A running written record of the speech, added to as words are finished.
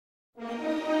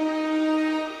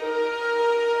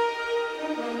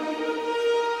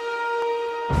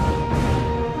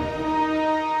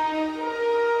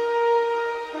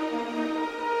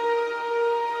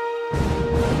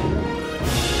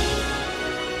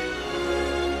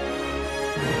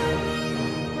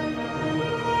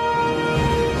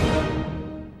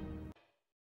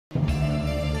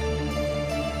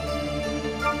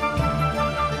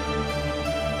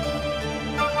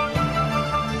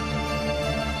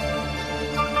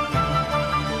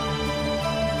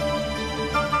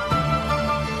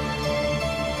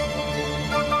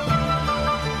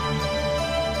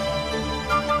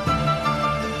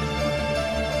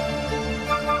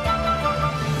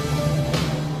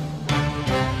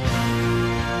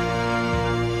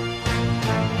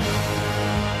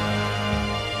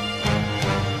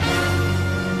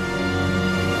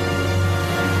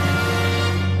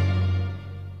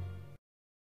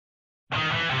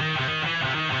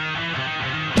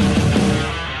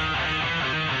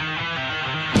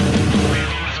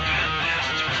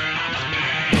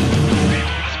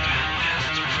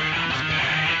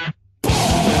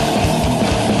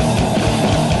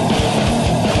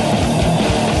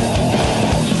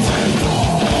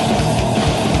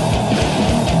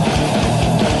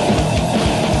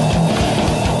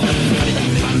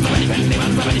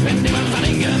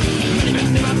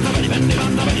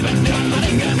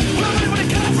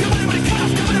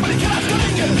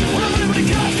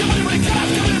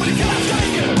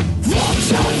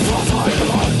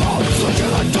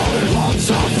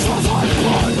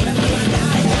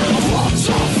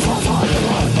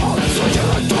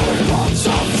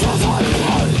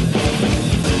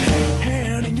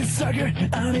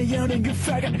I'm a young nigga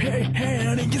fucker. Hey,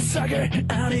 hey, nigga sucker.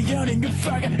 I'm a young nigga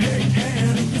fucker. Hey,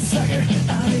 hey, nigga sucker.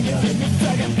 I'm a young nigga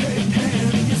fucker. Hey, hey,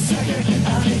 nigga sucker.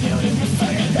 I'm a young nigga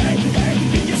fucker. Hey, hey,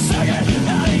 nigga sucker.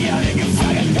 I'm a young nigga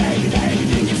fucker. Hey, hey,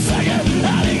 nigga sucker.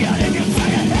 I'm a young nigga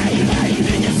fucker. Hey, hey,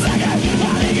 nigga sucker.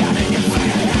 I'm a young nigga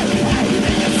fucker. Hey, hey,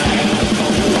 nigga sucker.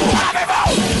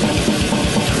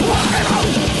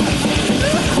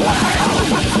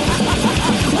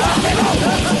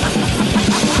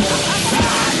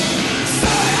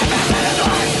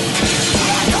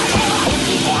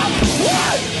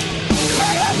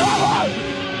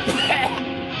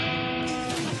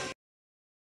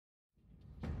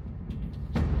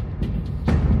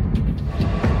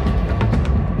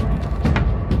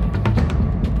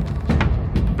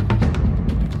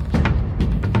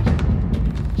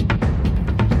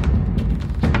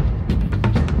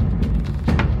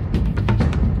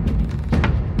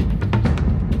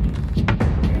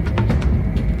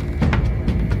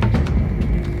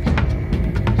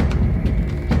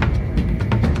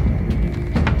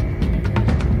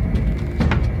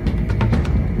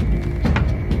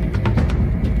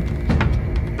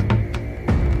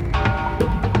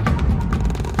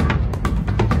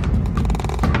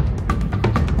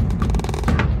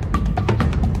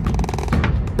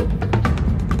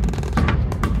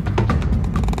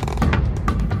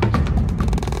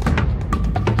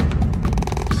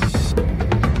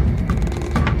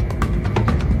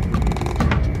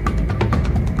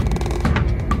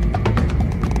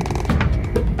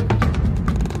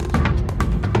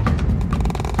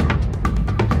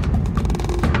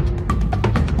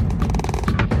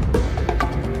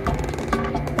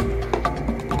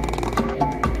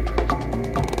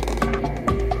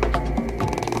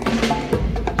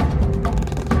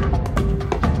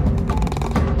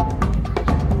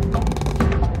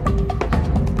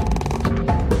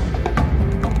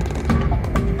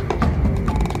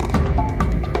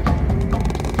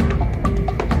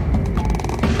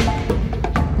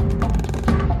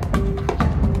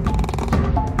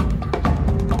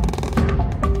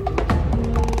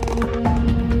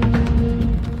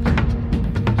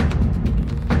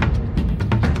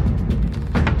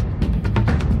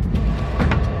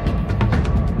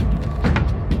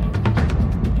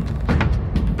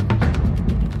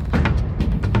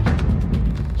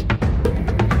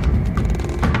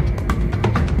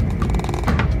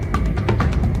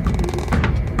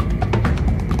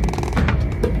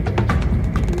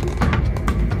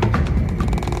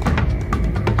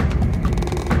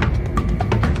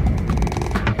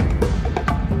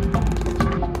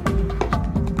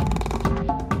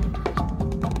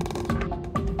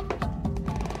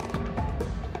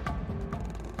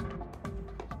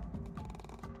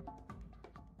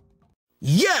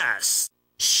 Yes!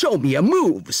 Show me your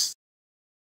moves!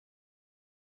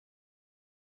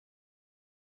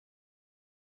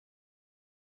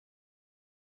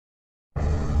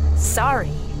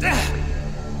 Sorry.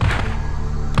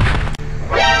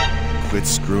 Quit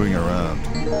screwing around.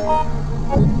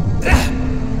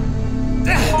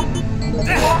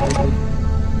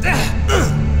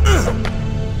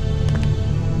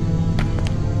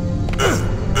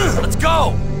 Let's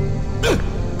go!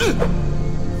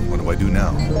 What do I do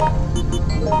now?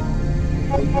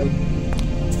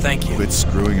 Thank you. Quit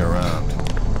screwing around.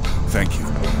 Thank you.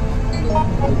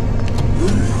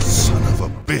 Son of a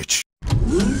bitch.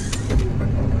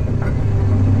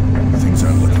 Things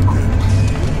aren't looking good.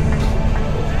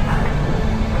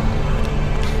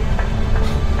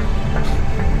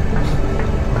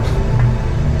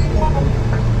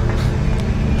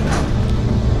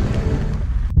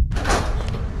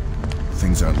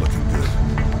 Things aren't looking good.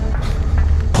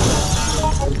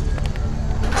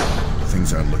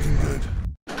 Things aren't looking good.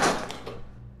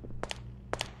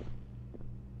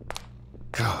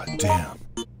 God damn.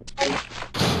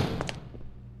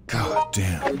 God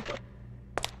damn.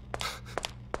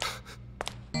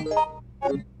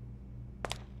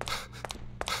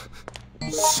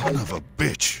 Son of a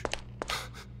bitch.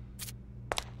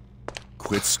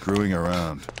 Quit screwing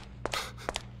around.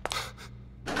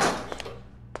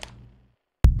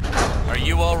 Are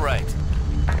you all right?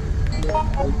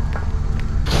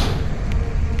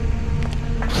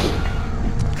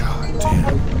 God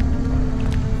damn.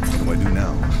 What do I do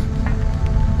now?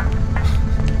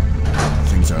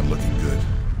 Things aren't looking good.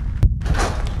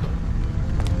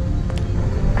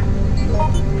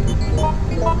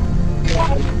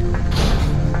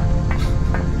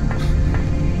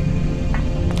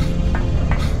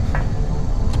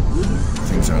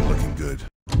 Things aren't looking good.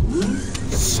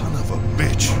 Son of a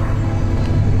bitch.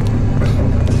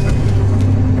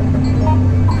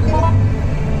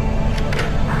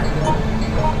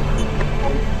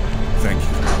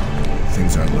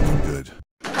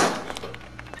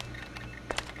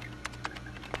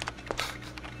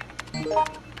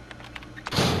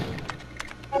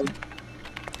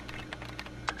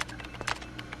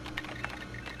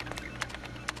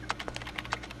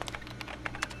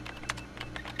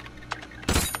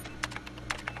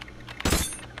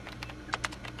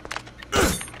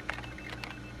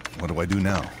 I do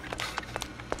now?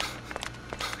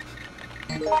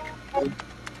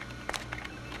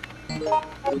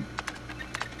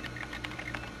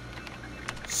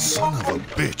 Son of a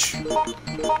bitch!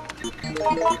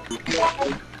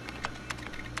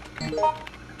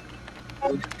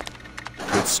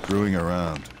 Quit screwing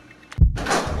around.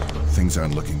 Things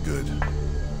aren't looking good.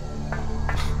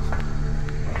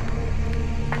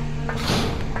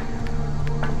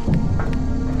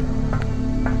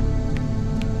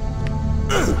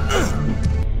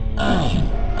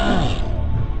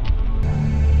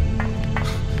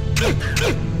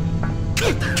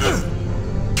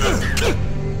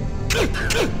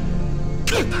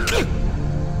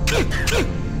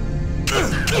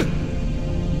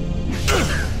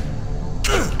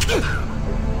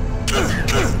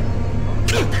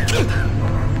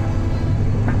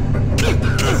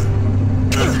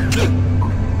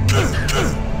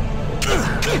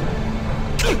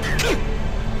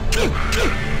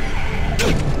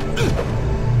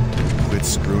 Quit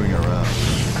screwing around.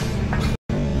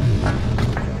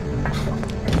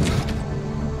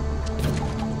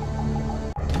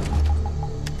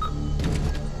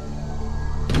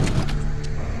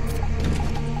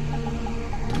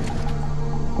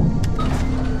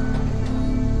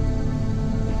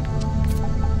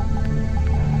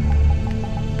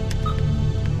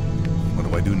 What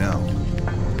do I do now?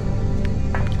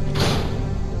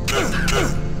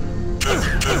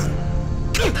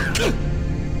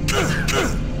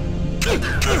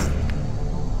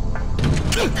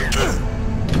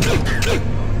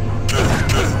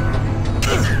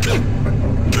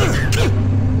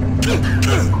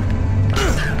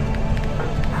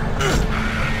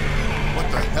 What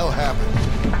the hell happened?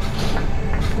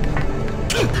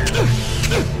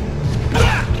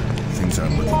 Things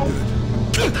aren't looking good.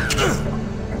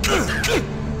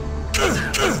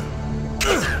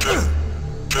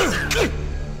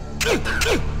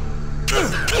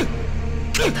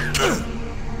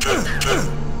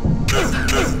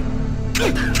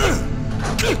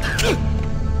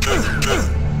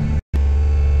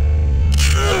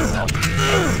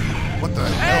 What the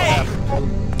hell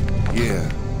happened? Yeah.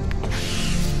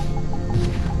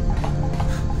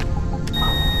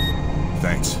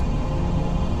 Thanks.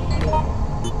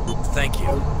 Thank you.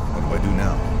 What do I do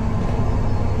now?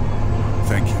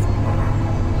 Thank you.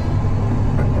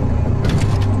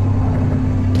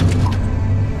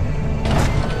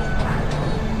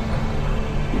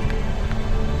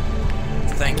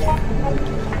 Thank you.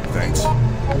 Thanks.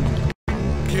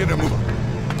 Get him.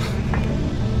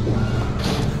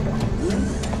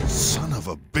 Son of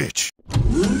a bitch.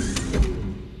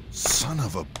 Son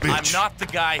of a bitch. I'm not the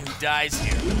guy who dies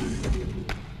here.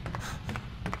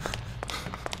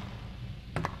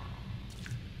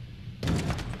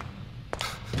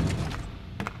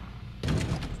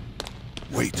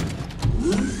 Wait.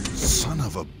 Son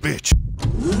of a bitch.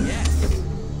 Yes.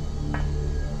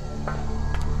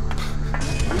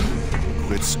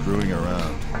 Quit screwing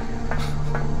around.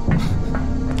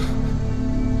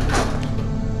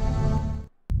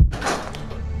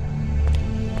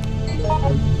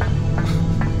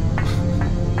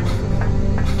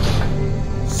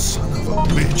 Son of a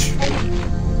bitch.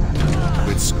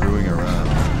 Quit screwing around.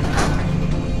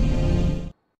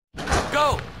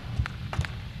 Go!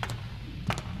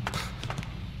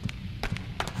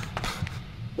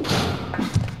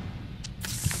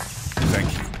 Thank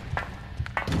you.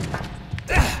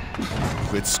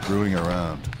 Quit screwing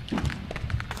around.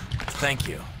 Thank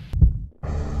you.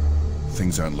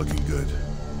 Things aren't looking good.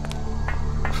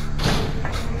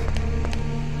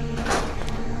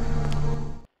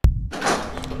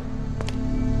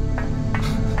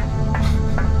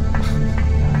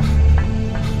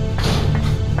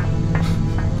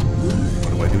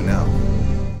 What do I do now?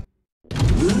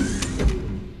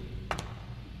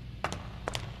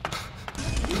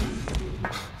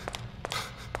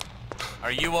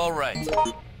 Are you all right?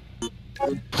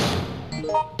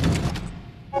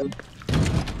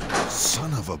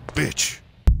 Son of a bitch.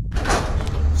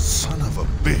 Son of a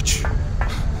bitch.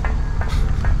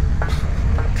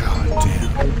 God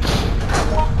damn.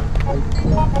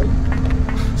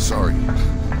 Sorry.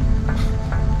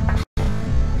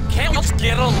 Can't we just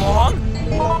get along?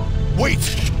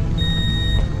 Wait!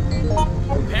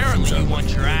 Apparently you want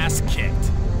your ass kicked.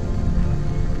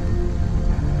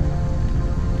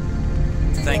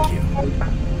 Thank you.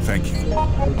 Thank you.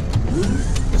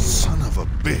 Son of a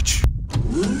bitch.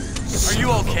 Are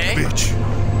you okay? Bitch.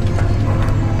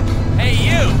 Hey,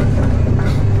 you!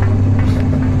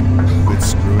 Quit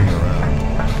screwing around.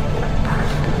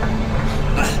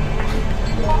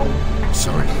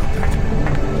 Sorry about that.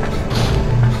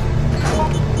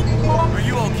 Are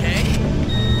you okay?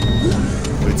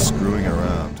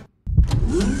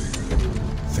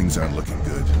 Things aren't looking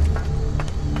good.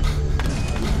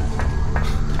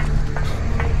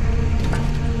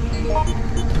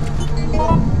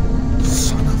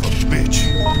 Son of a bitch.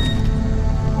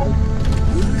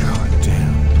 God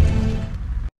damn.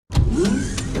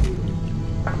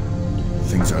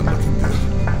 Things aren't looking good.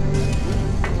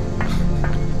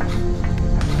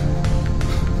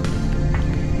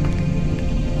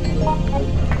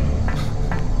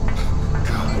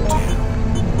 God damn.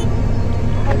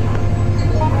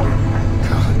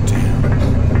 God damn.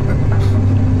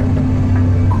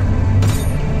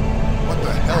 What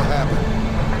the hell happened?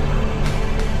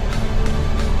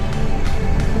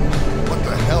 What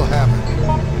the hell happened?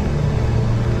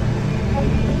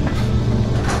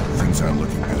 Things aren't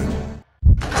looking good.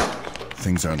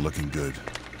 Things aren't looking good.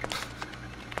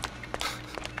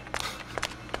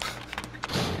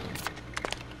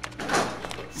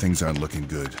 Things aren't looking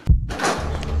good.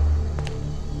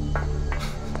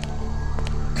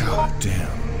 God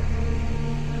damn.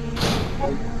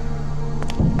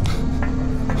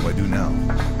 What do I do now?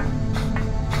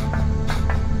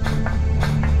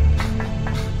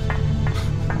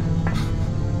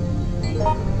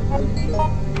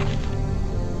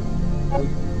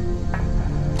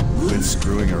 Quit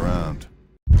screwing around.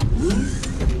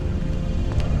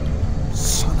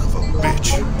 Son of a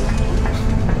bitch.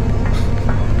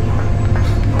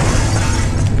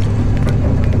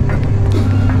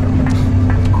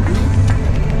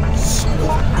 Son of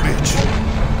a bitch.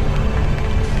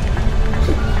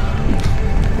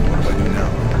 What do I do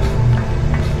now?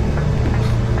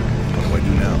 What do I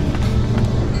do now?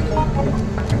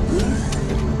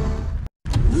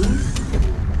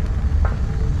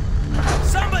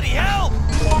 Somebody help!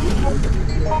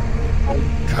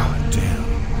 God damn.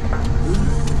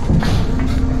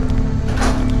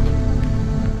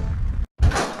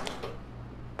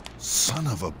 Son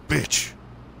of a bitch.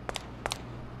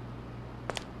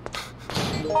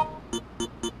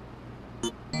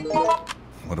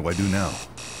 What do I do now?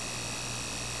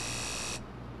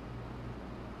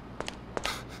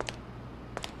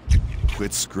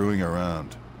 Quit screwing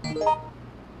around.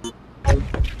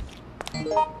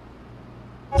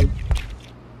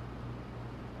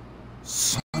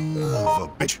 Son of a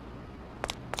bitch.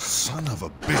 Son of a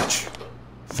bitch.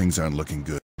 Things aren't looking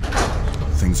good.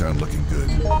 Things aren't looking good.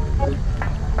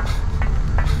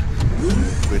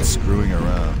 Quit screwing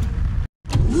around.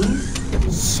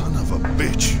 Son of a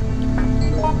bitch.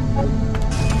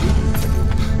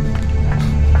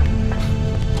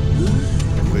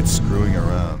 Quit screwing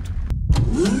around.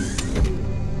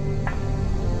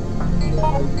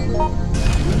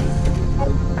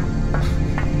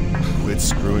 Quit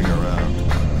screwing around.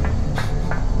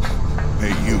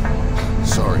 Hey, you.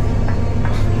 Sorry.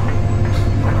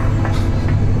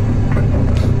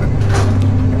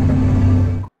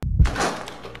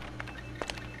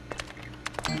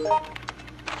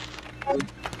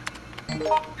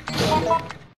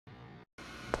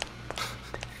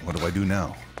 What do I do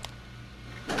now?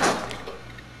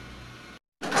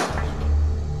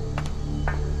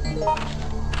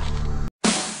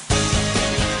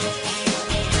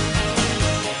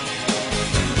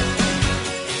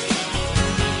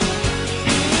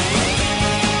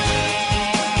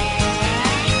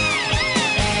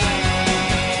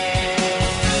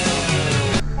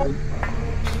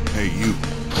 Hey, you.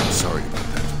 Sorry about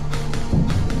that.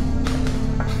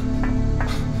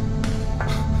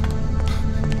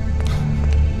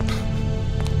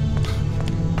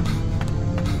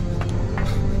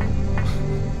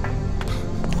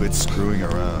 Quit screwing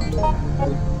around.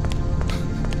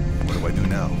 What do I do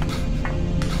now?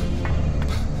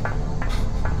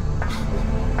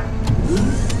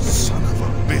 Son of a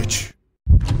bitch.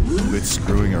 Quit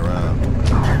screwing around.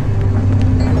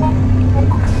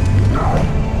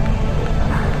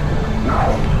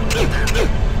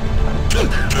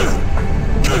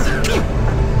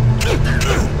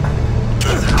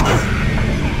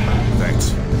 Thanks.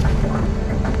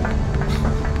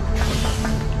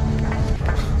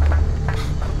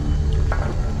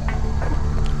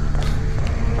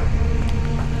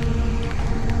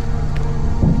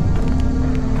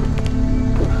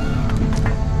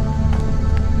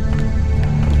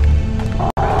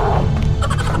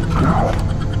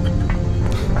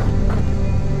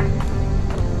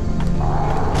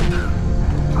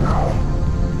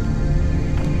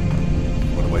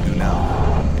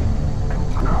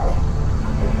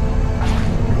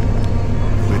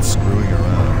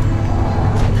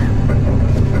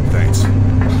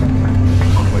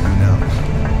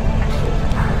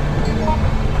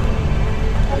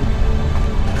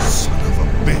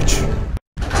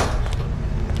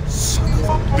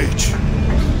 bitch.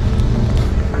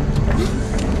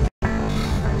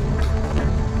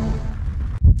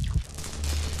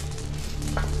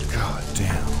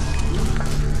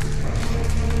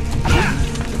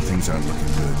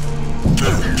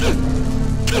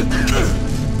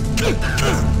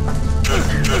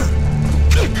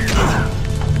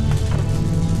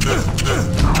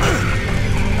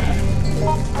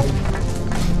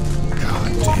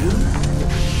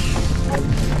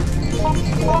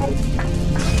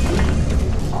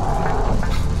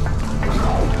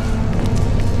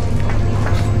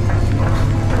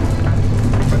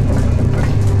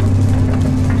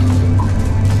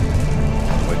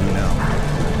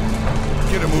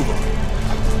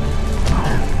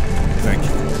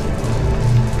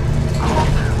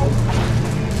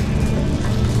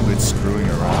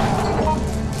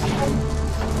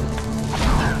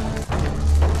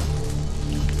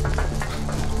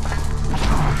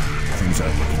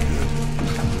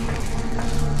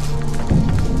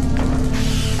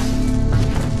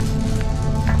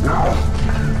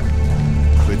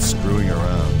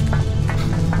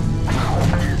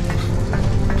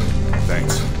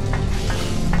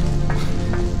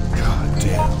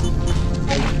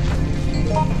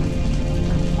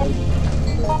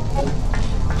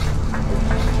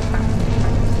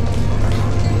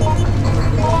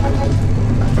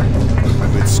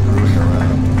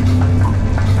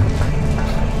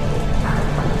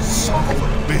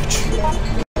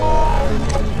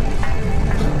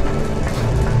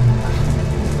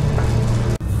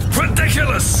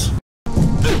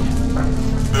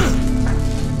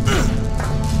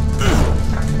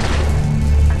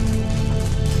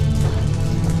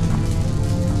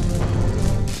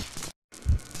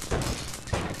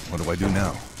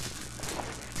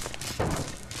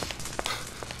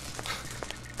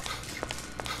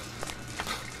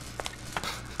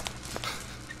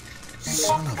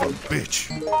 Son of a bitch.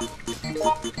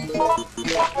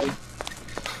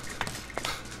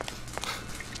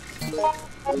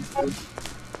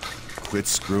 Quit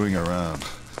screwing around.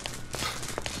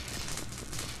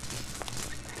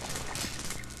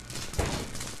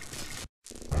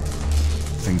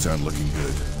 Things aren't looking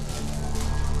good.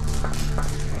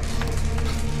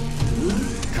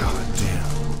 God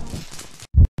damn.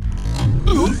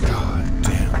 God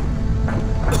damn.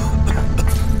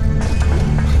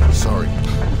 Sorry.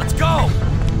 Let's go!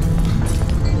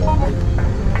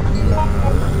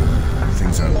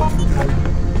 Things aren't looking good.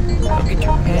 Look at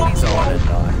your panties on and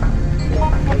on.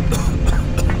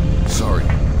 Sorry.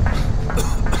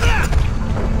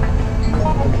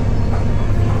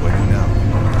 What do I do now?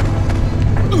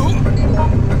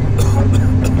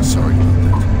 I'm sorry about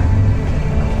that.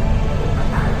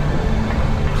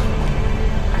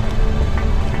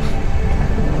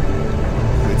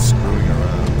 Quit screwing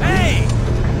around. Hey!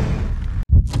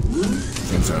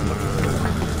 Things aren't looking good.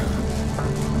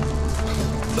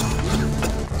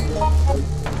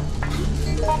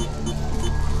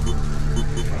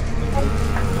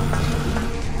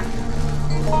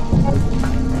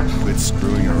 Quit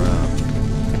screwing around.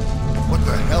 What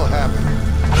the hell happened?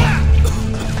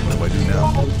 What do I do now?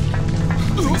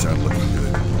 Things aren't looking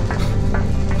good.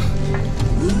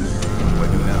 What do I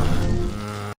do now?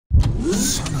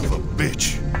 Son of a bitch.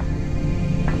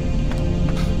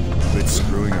 Quit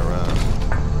screwing around.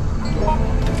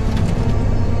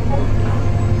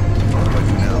 What do I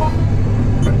do now?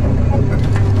 What do I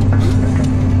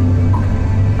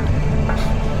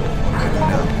do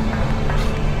now?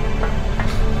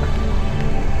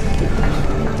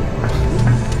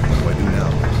 What do I do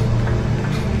now?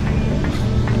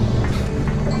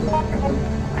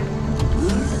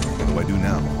 What do I do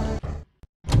now?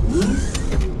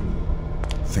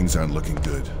 Things aren't looking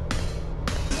good.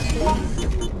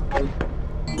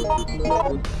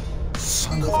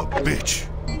 Son of a bitch.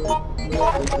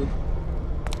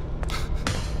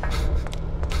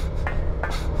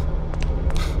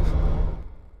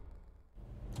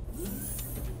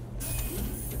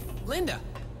 Linda,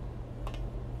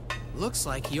 looks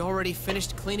like you already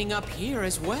finished cleaning up here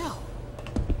as well.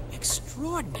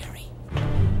 Extraordinary.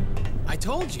 I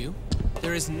told you,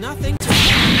 there is nothing to...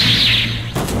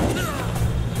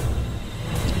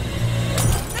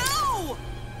 No!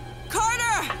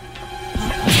 Carter!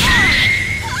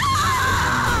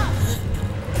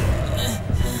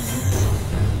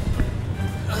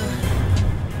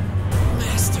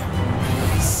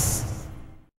 Masterpiece.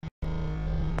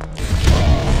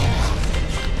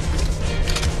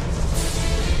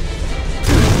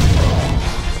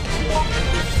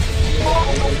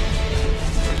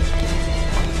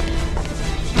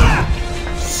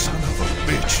 Son of a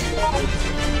bitch.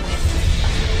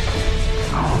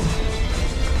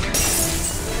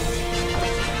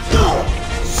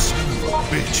 Son of a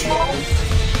bitch.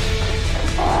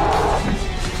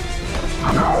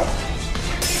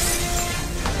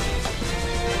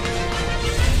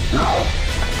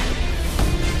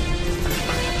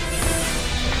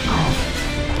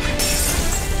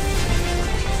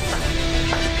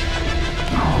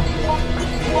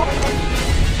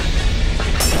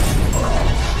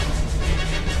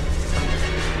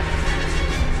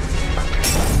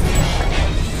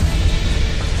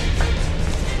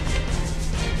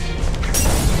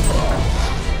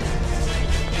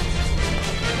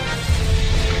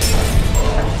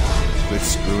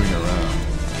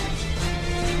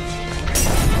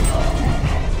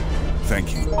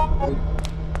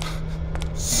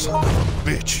 Son of a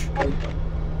bitch.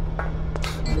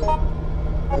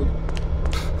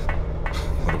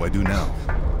 What do I do now?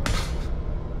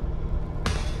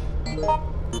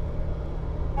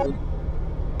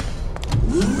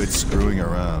 Quit screwing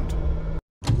around.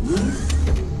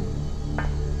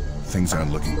 Things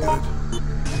aren't looking good.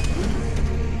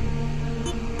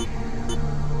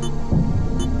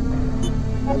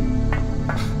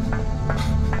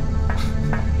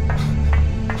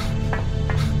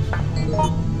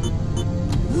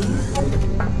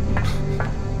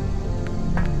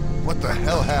 What the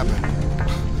hell happened?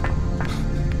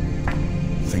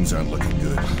 Things aren't looking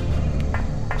good.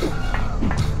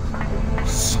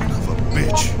 Son of a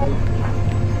bitch.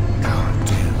 God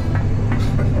damn.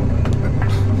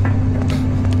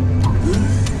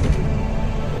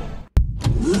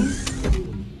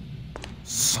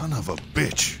 Son of a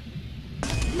bitch.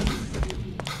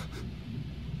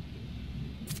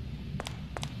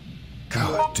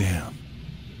 God damn.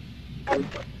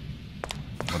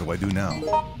 What do I do now?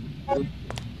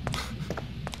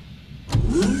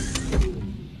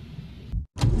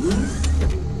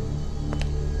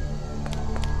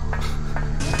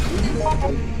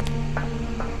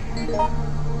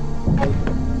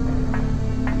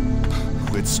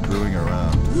 Quit screwing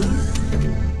around.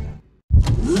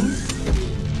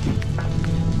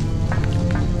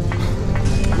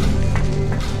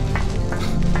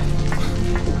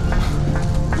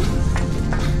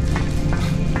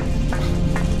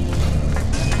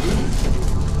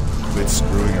 Quit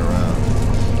screwing around.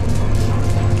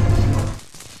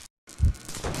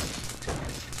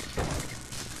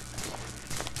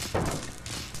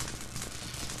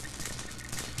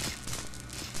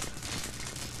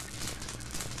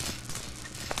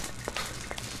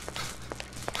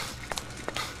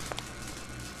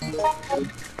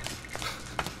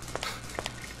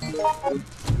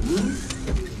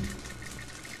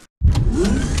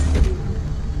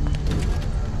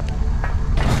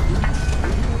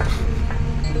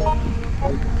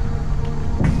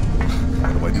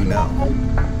 What do I do now?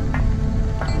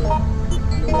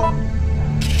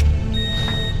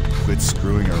 Quit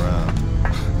screwing around.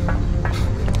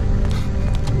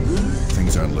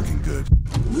 Things aren't looking good.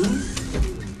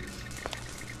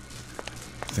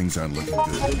 Things aren't looking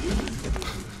good.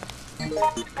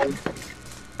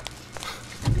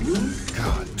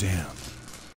 God damn.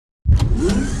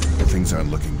 Things aren't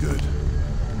looking good.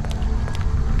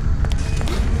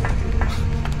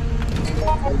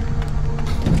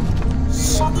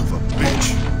 Son of a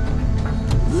bitch.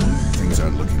 Things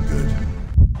aren't looking good.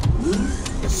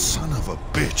 Son of a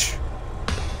bitch.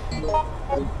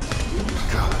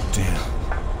 God damn.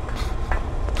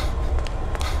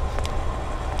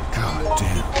 God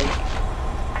damn.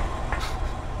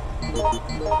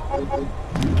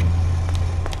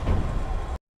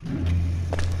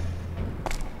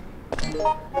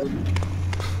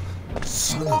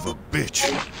 Son of a bitch.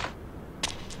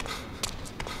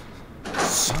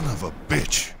 Son of a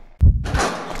bitch.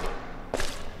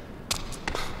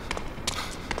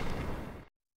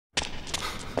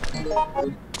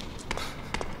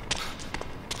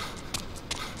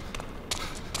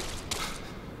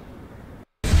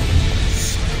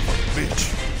 Bitch.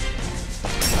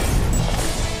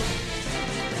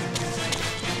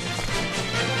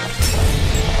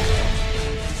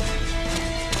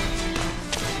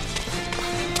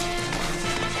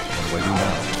 What do I do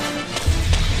now?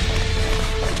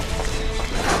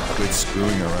 Quit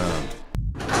screwing around.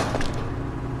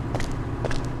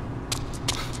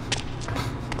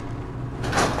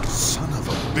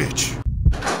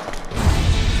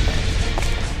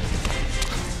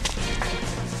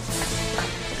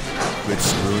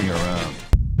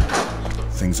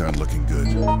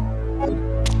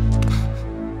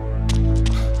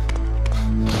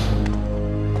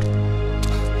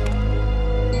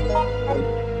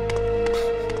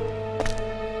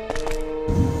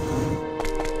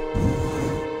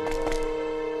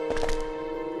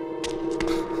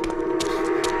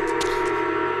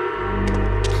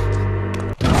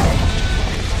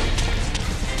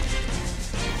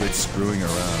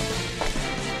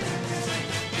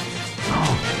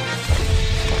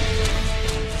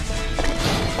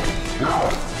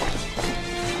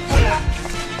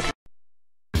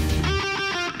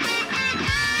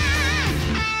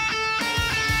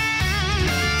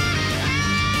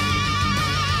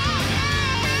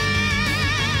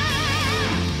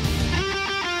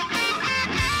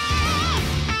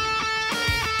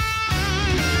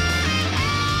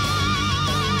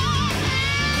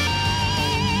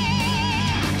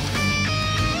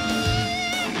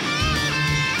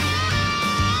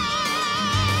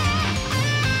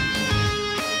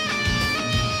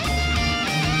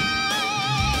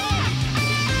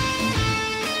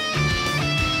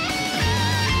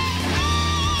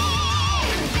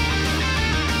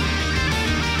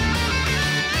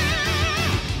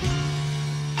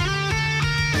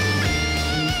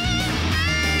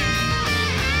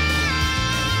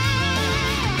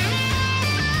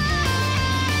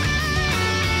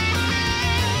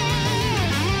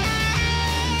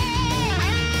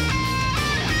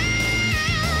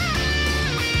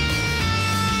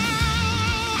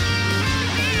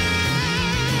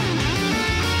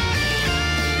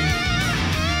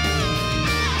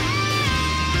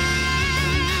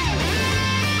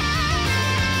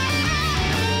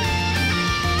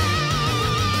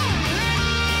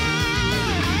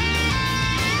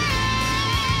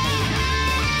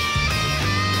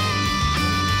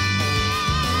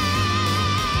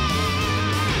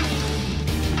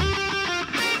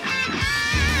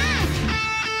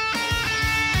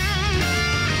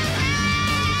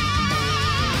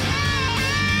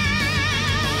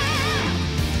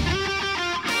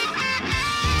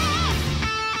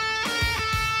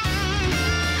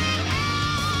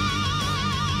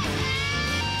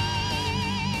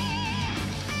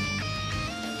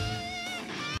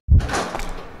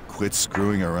 Quit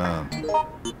screwing around.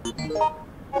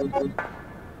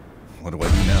 What do I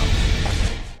do now?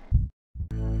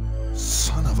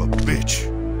 Son of a bitch.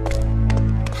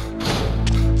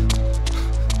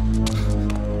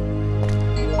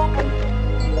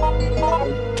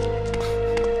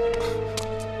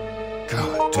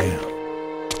 God damn.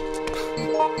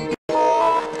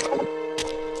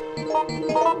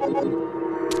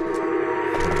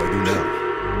 What do I do now?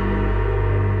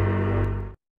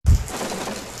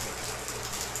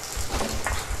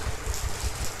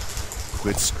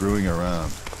 Quit screwing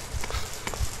around.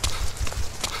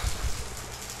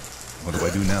 What do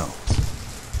I do now?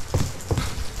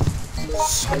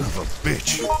 Son of a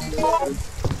bitch.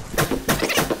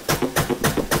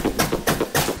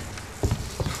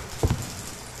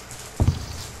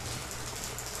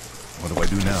 What do I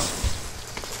do now?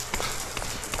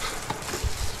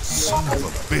 Son of a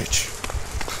bitch.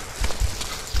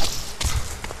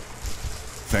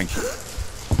 Thank you.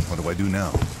 What do I do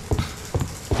now?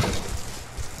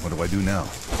 What do I do now?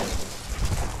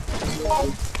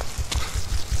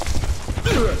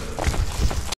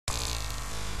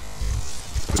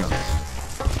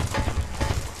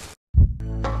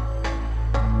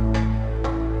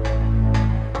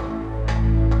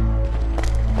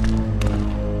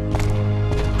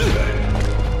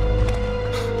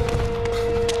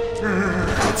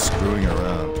 Quit screwing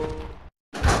around.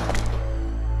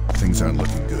 Things aren't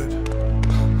looking good.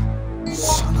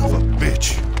 Son of a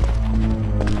bitch.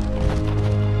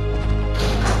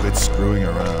 Quit screwing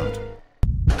around.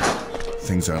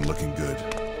 Things aren't looking good.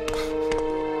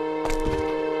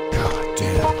 God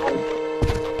damn.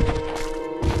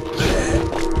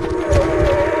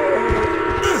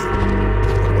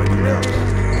 What do I do now?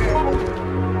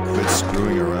 Quit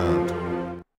screwing around.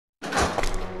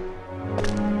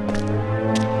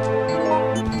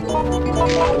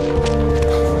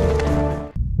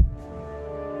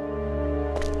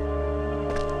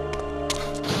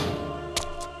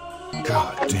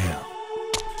 God damn.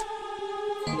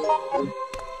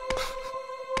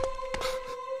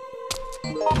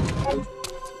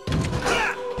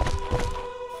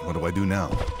 What do I do now?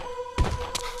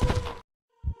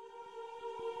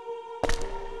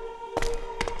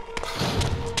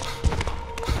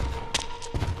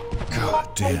 God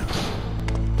damn.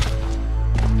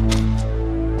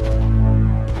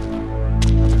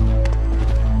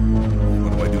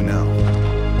 What do I do now?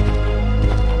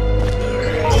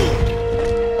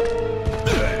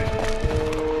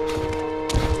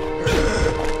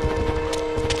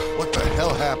 What the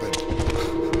hell happened?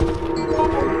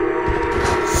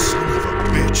 Son of a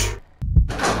bitch.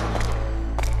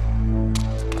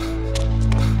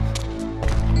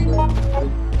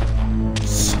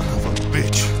 Son of a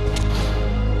bitch.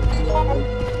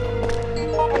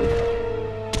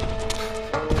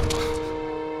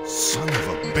 Son of a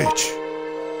bitch.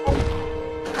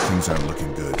 Things aren't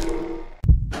looking good.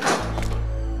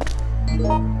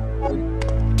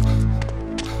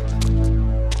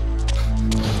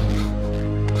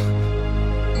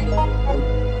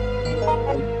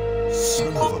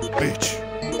 Son of a bitch.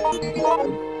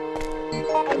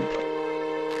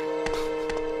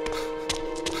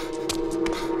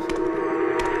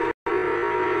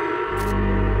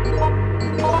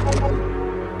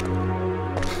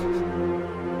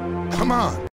 Come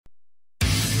on.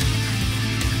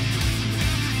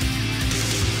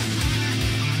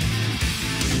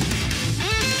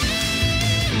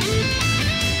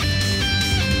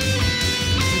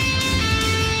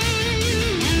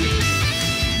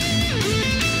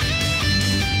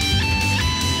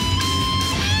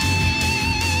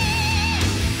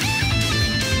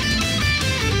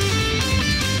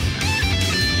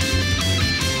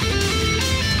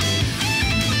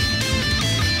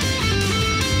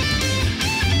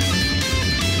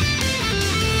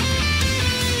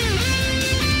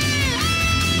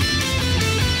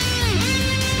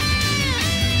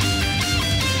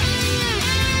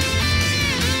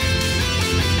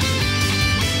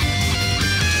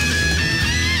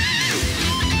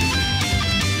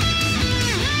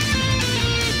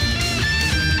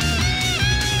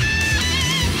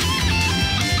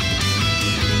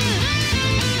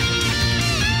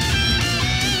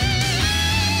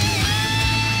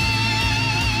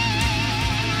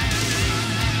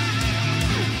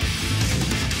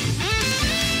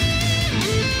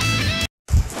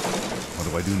 What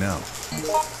do I do now?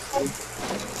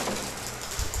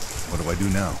 What do I do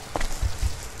now?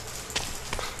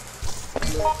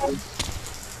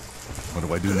 What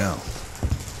do I do now?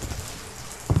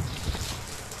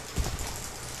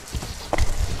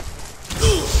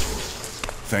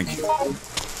 Thank you.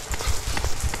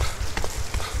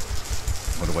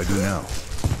 What do I do now?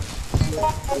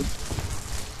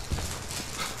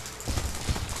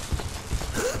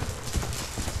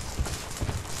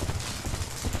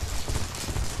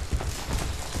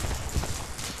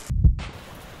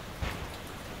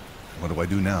 What do I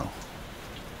do now?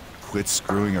 Quit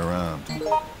screwing around.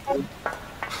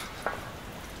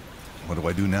 What do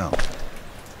I do now?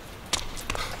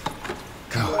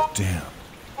 God damn.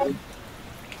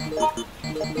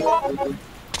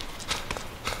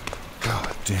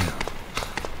 God damn.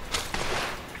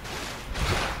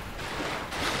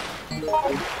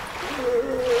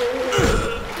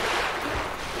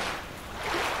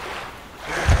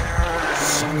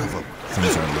 Son of a...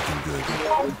 Things aren't looking good.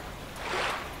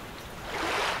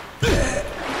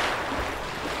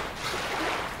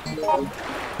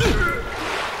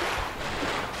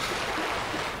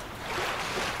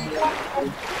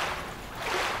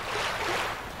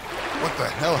 What the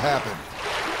hell happened?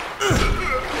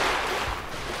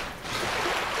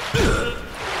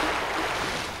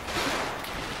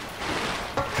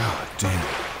 God damn.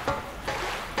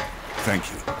 Thank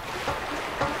you.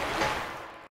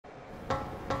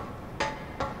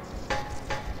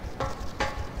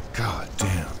 God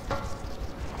damn.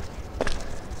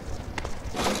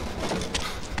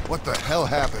 What the hell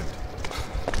happened?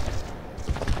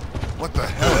 What the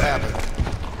hell happened?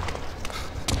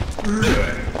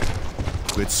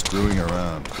 Quit screwing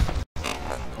around.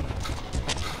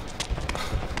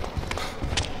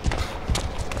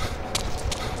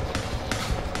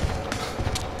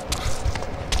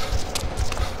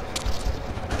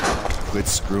 Quit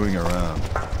screwing around.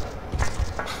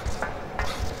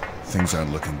 Things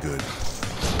aren't looking good.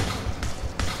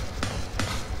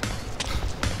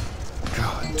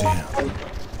 God damn.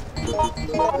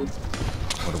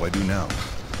 What do I do now?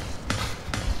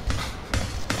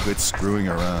 Quit screwing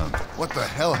around. What the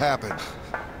hell happened?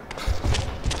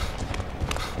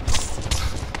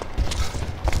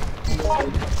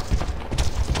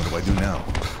 What do I do now?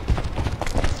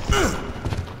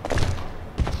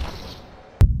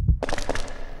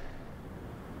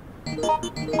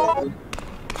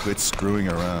 Quit screwing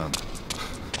around.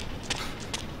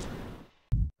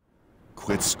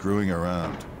 Quit screwing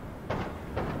around.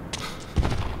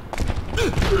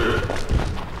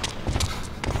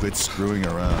 Quit screwing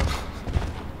around.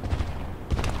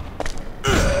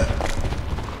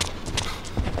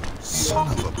 Son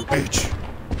of a bitch.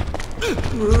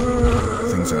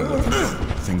 Things aren't looking good.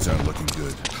 Things aren't looking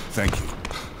good. Thank you.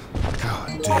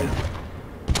 God damn.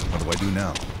 What do I do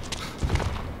now?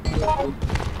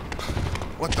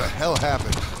 What the hell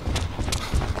happened?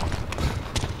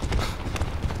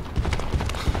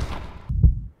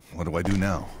 What do I do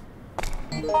now?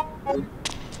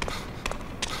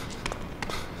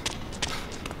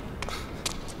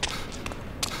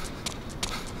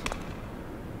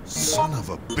 Son of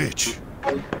a bitch.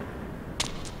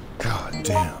 God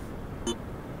damn.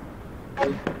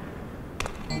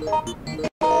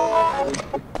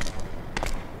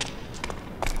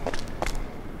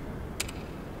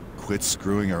 Quit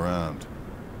screwing around.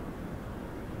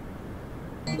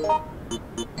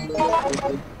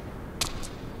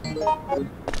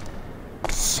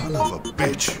 Son of a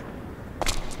bitch.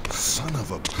 Son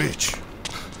of a bitch.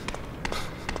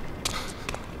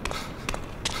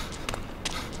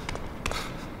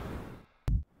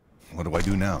 What do I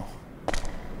do now?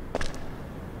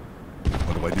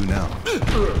 What do I do now?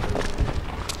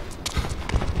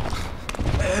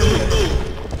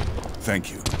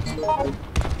 Thank you.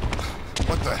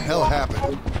 What the hell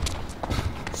happened?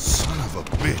 Son of a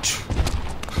bitch.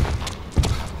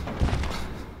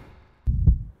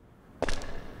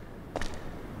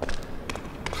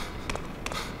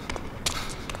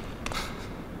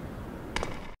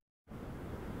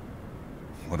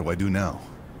 What do I do now?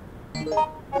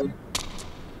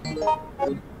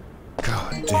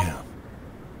 God damn.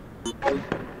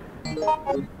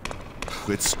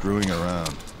 Quit screwing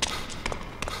around.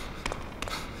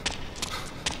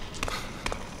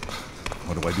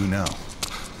 What do I do now?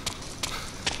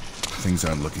 Things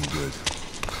aren't looking good.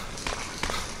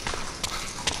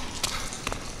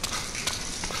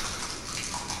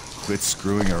 Quit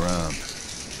screwing around.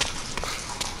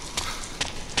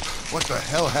 What the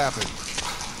hell happened?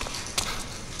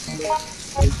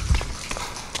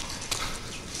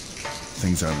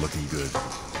 Things aren't looking good.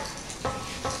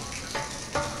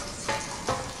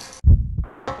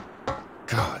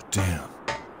 God damn.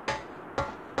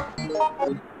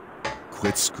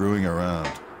 Quit screwing around.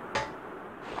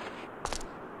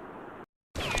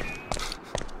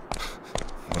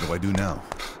 What do I do now?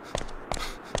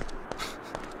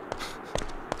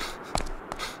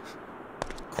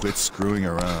 Quit screwing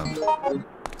around.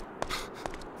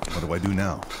 What do I do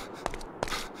now?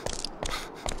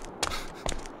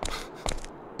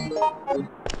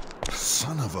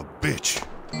 Son of a bitch.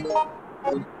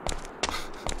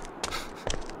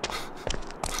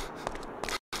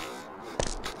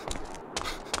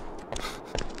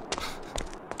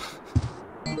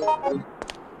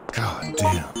 God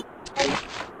damn.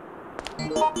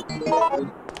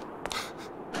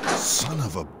 Son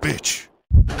of a bitch.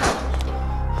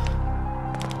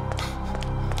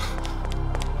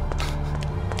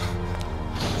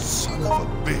 Son of a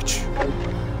bitch.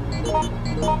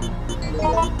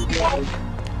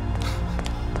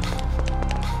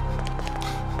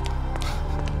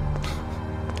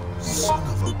 Son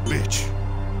of a bitch.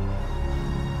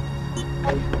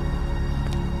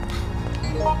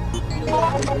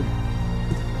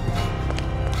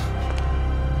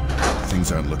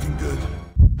 Things aren't looking good.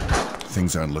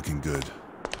 Things aren't looking good.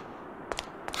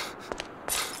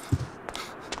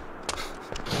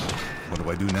 What do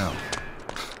I do now?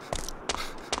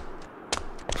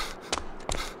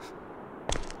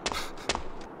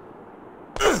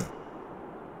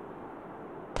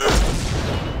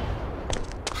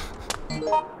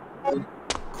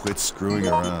 Quit screwing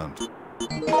around.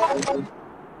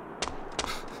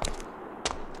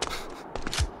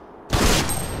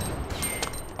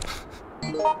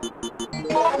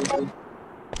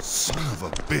 Son of a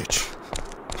bitch.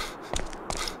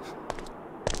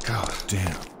 God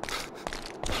damn.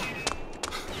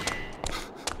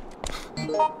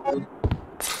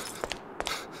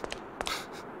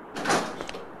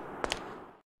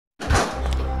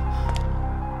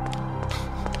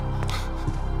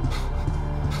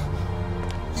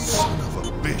 Son of a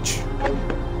bitch.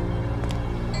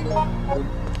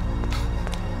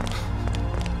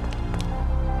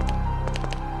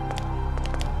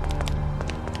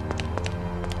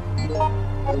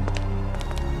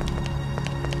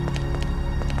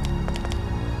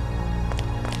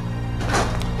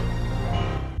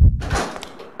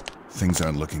 Things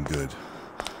aren't looking good.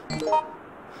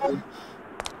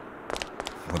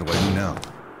 What do I do now?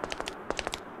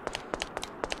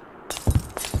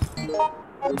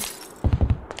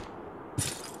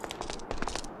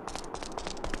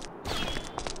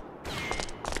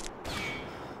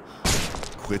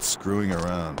 Quit screwing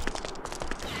around.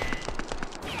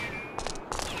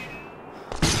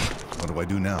 What do I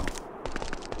do now?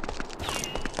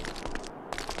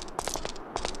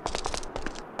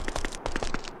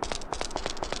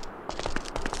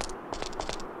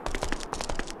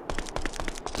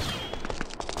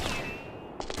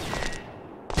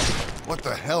 What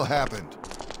the hell happened?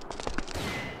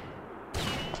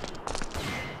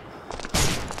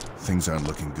 Things aren't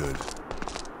looking good.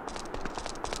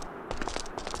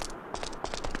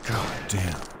 God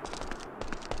damn.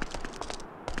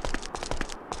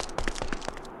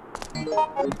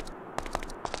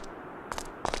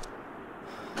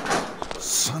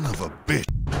 Son of a bitch.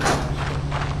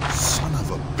 Son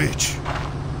of a bitch.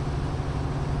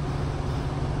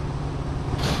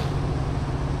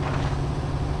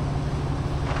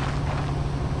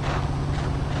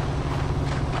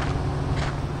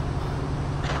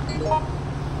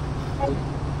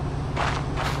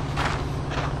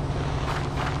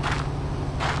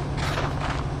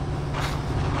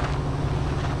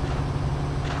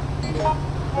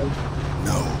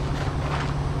 No.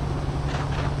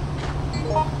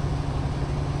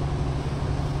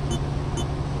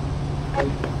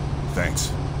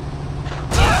 Thanks.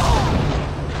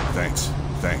 Thanks.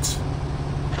 Thanks.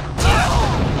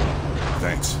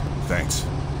 Thanks. Thanks.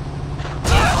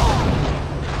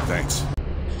 Thanks.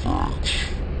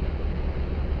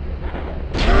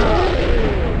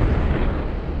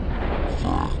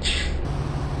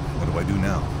 What do I do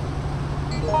now?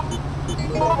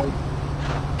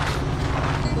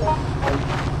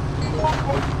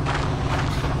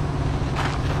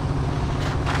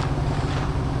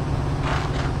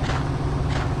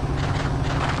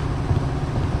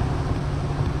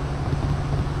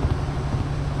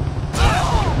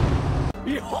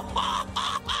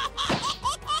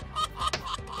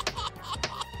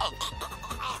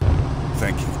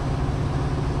 Thank you.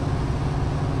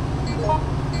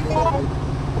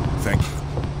 Thank you.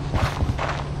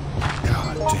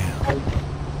 God damn.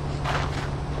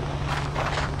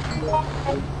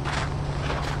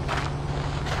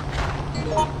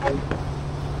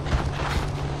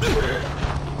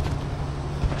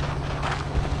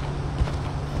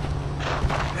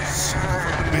 Son of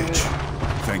a bitch.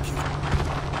 Thank you.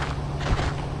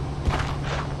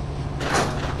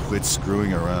 Quit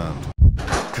screwing around.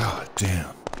 God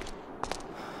damn.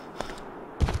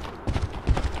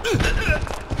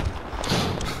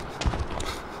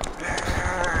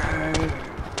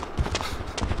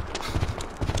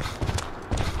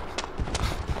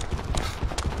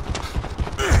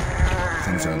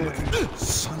 Things aren't looking good.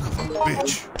 Son of a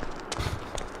bitch.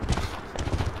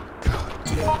 God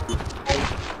damn.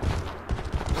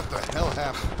 What the hell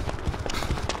happened?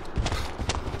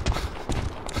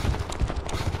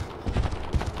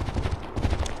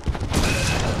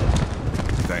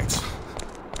 Thanks.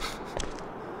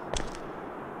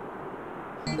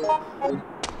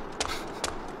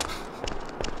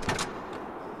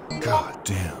 God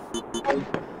damn.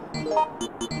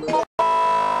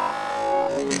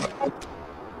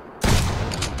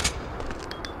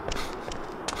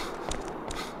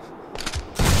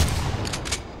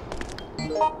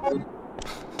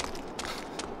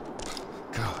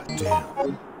 God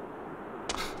damn.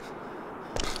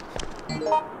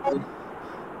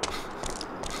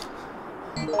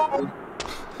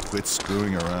 Quit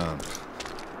screwing around.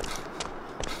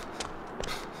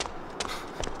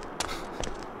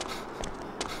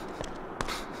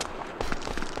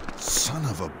 Son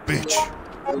of a bitch.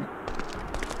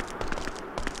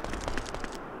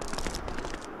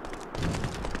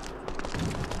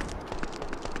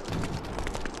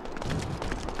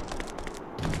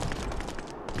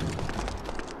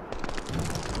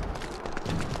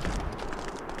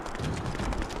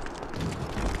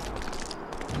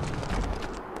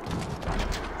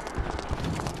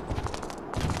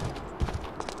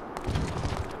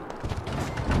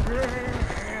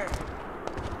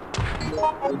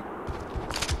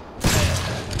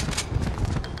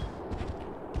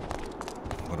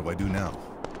 What do I do now?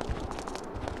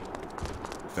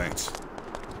 Thanks.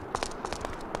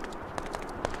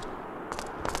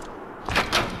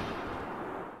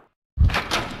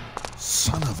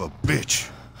 Son of a bitch.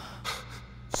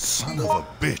 Son of a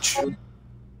bitch.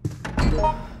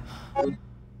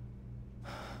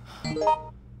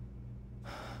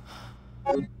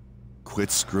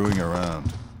 Quit screwing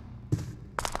around.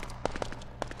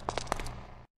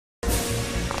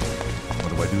 What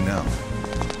do I do now?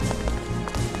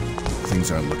 Things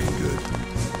aren't looking good.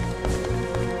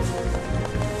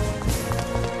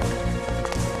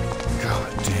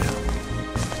 God damn.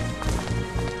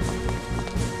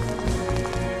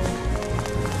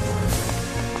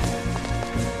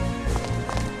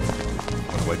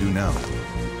 What do I do now?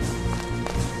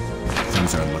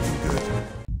 Things aren't looking good.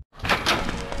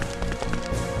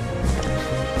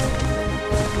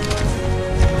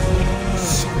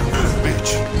 Son of a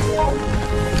bitch.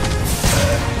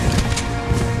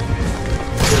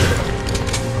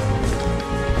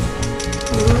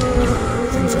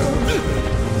 Things aren't looking good.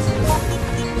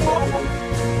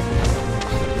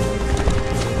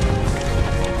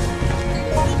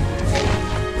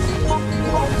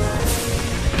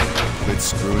 Quit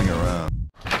screwing around.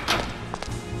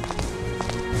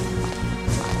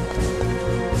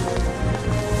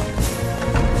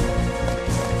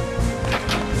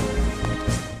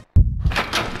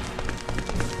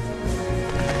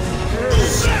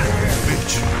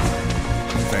 Bitch.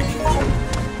 Thank you.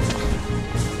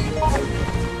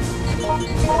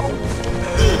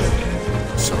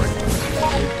 Sorry.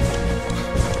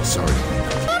 Sorry.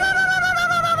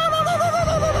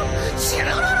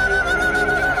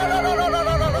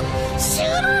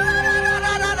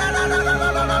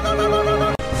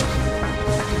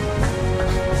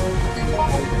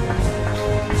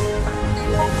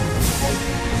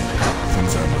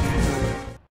 Things aren't looking good.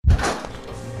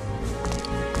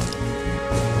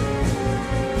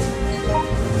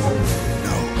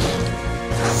 No.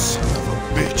 Son of a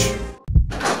bitch.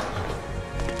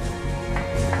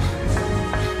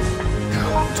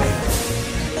 God damn.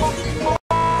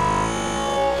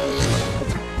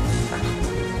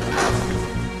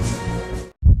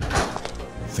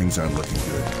 Things aren't looking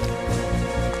good.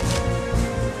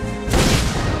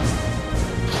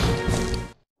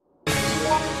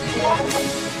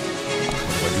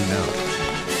 What do I do now?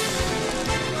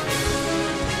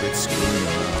 Quit screwing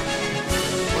around.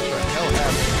 What the hell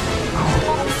happened?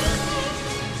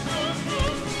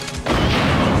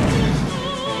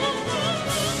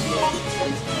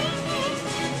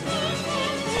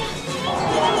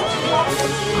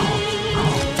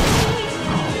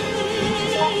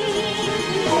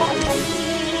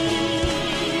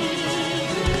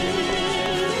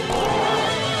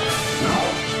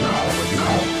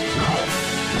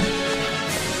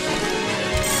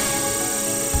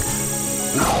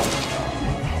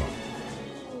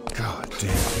 God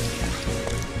damn.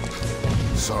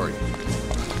 Sorry.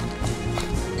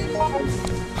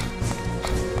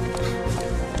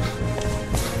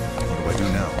 What do I do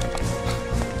now?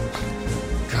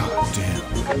 God damn.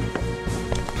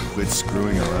 Quit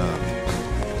screwing around.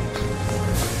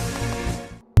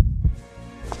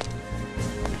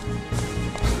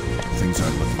 Things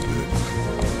aren't looking good.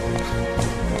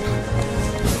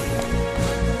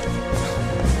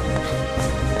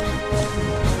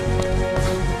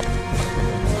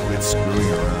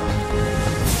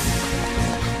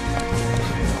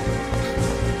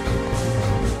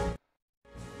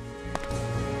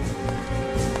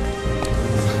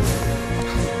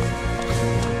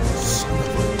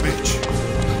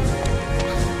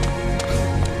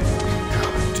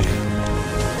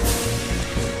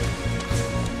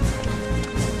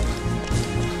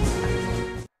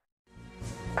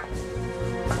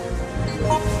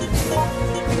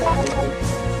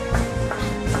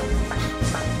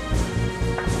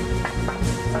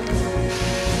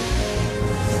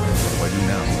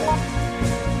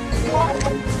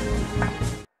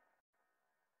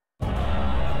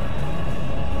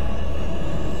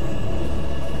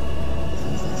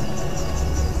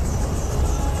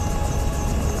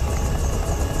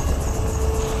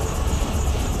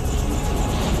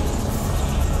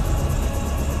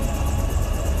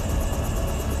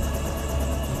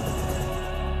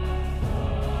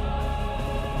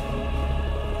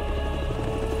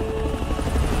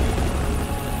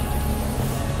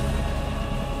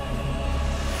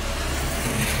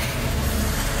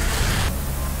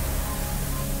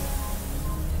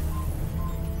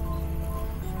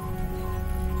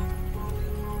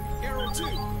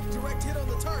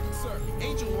 sir.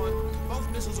 Angel 1,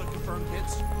 both missiles are confirmed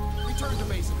hits. Return to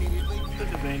base immediately. This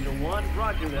is Angel 1,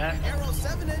 roger that. Arrow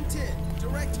 7 and 10,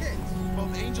 direct hits.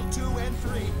 Both Angel 2 and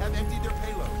 3 have emptied their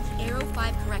payloads. Arrow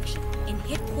 5 correction. In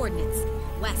hit coordinates.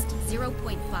 West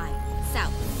 0.5.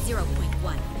 South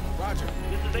 0.1. Roger.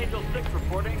 This is Angel 6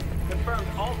 reporting. Confirmed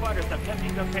all fighters have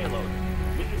emptied their payload.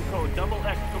 Mission code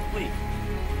XX complete.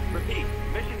 Repeat,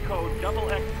 mission code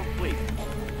XX complete.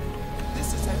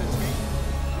 This is Heaven's Gate.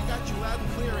 We got you loud and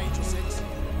clear, Angel 6.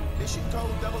 Mission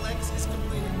code XX is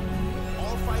completed.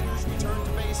 All fighters return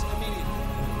to base immediately.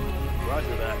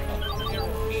 Roger that.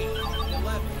 Arrow 8,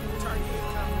 11, target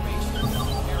confirmation.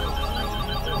 Arrow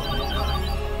 3, 4,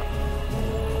 9.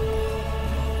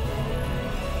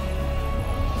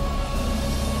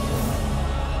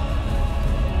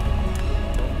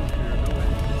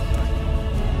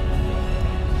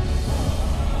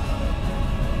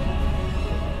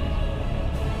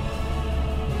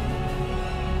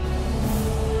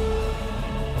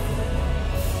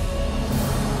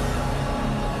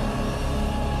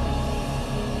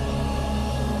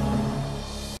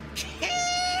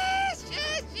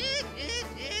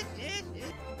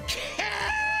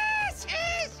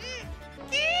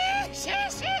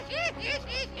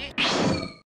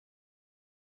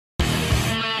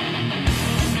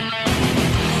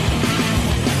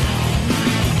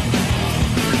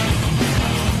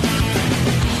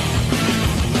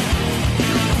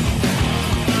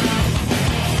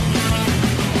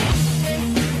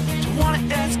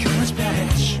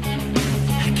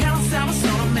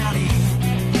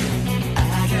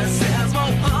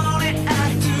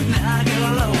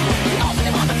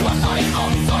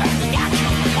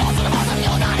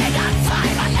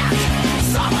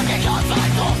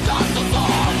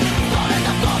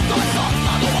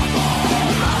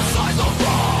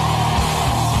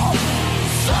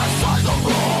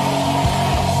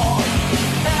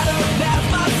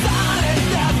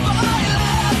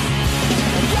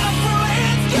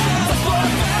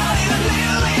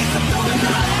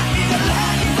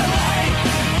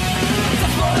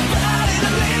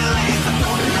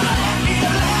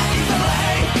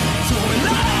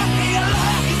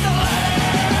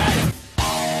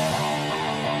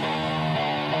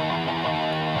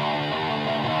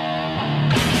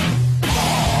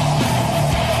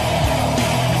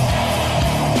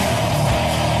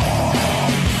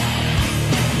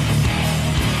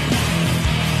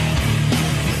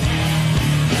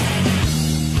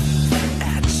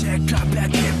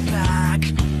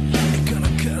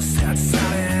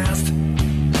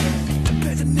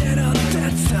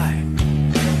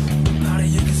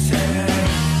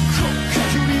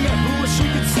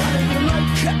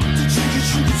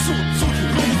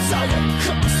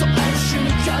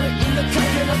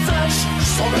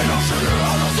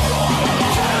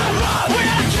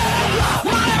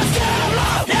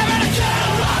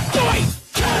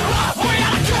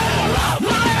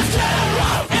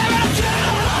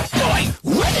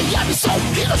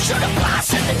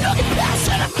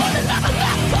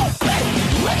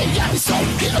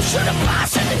 Should've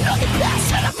passed and then look at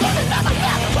pass and I'm